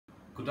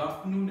Good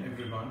afternoon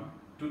everyone.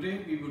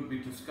 Today we would be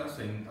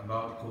discussing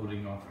about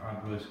coding of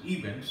adverse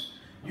events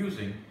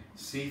using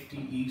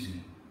Safety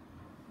Easy.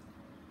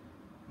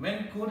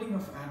 When coding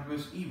of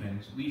adverse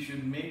events, we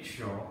should make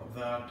sure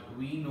that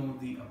we know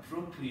the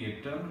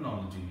appropriate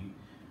terminology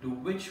to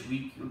which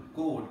we could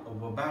code a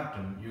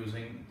verbatim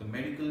using the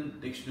medical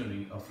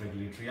dictionary of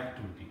regulatory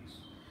activities.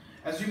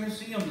 As you may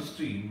see on the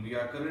screen, we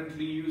are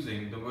currently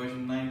using the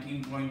version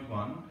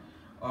 19.1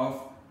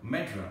 of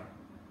MedDRA.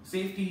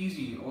 Safety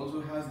Easy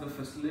also has the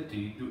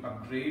facility to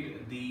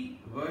upgrade the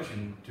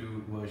version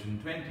to version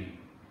 20.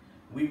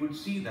 We would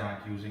see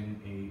that using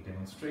a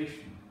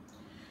demonstration.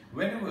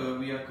 Whenever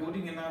we are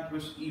coding an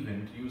adverse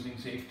event using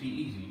Safety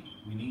Easy,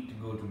 we need to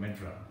go to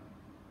MedDRA.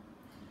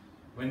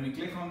 When we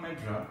click on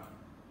MedDRA,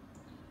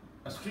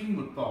 a screen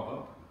would pop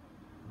up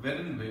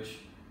wherein which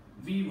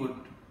we would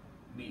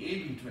be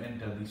able to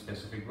enter the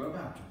specific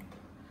verbatim.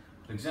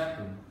 For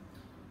example,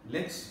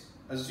 let's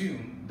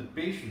assume the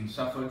patient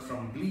suffered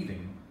from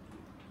bleeding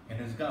in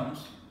his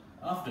gums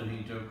after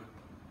he took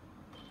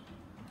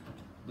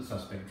the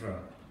suspect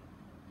drug.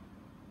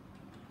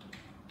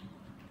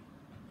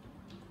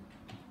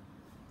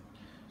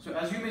 So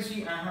as you may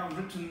see, I have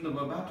written the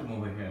verbatim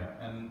over here,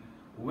 and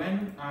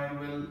when I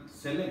will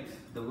select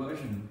the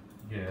version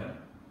here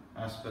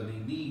as per the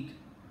need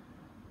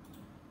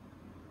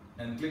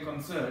and click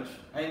on search,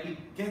 I will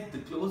get the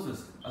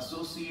closest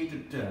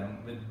associated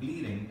term with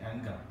bleeding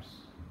and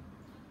gums.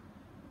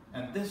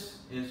 And this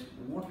is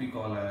what we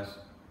call as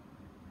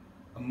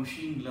a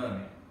machine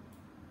learning.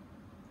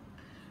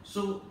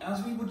 So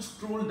as we would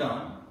scroll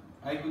down,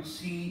 I could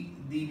see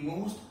the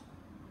most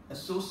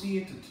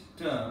associated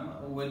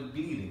term with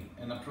bleeding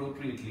and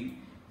appropriately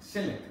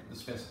select the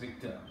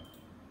specific term.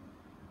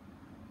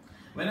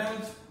 When I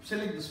will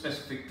select the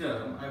specific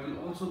term, I will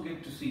also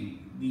get to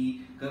see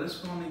the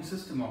corresponding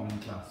system organ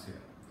class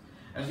here.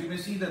 As you may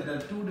see that there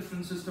are two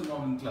different system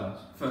organ class.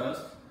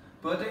 First,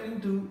 pertaining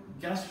to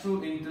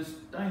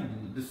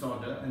gastrointestinal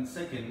disorder, and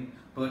second,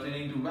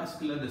 pertaining to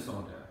vascular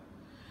disorder.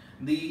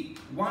 The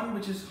one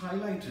which is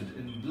highlighted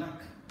in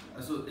black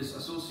is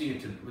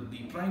associated with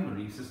the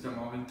primary system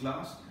organ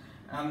class,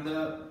 and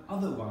the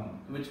other one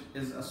which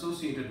is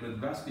associated with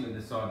vascular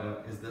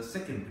disorder is the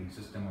secondary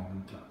system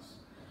organ class.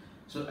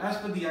 So as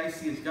per the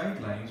ICH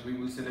guidelines, we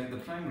will select the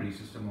primary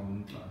system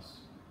organ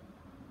class.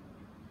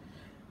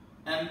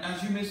 And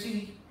as you may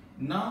see,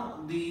 now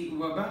the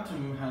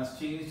verbatim has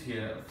changed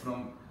here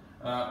from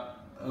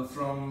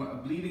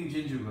bleeding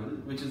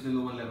gingival, which is the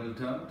lower level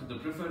term, to the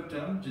preferred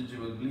term,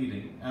 gingival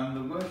bleeding, and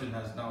the version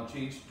has now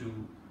changed to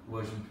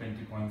version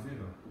 20.0.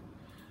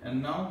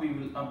 And now we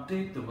will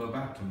update the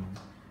verbatim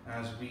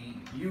as we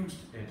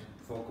used it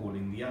for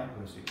coding the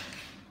adverse event.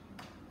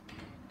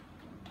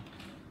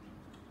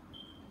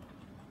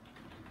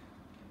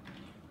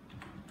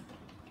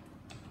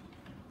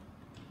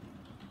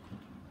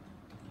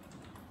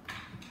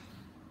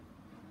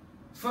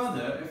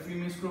 Further, if we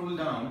may scroll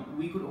down,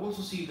 we could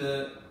also see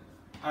the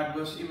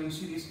adverse event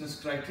seriousness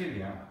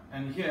criteria,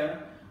 and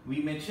here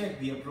we may check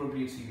the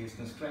appropriate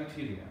seriousness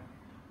criteria,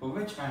 for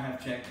which I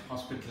have checked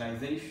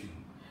hospitalization,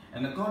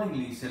 and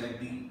accordingly select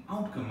the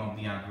outcome of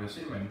the adverse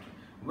event,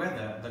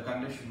 whether the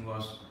condition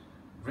was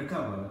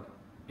recovered,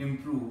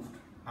 improved,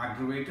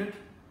 aggravated,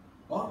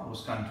 or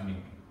was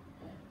continuing.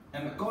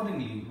 And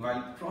accordingly,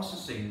 while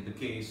processing the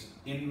case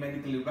in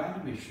medical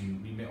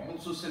evaluation, we may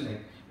also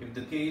select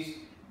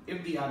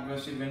if the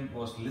adverse event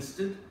was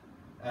listed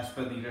as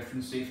per the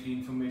reference safety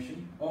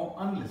information or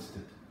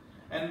unlisted,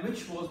 and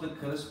which was the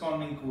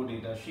corresponding code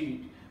data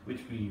sheet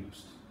which we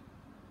used.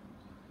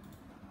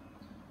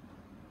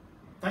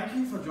 Thank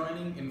you for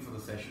joining in for the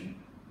session.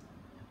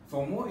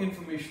 For more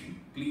information,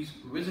 please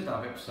visit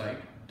our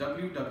website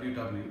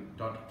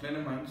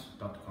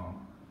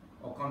www.cliniminds.com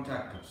or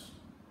contact us.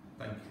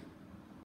 Thank you.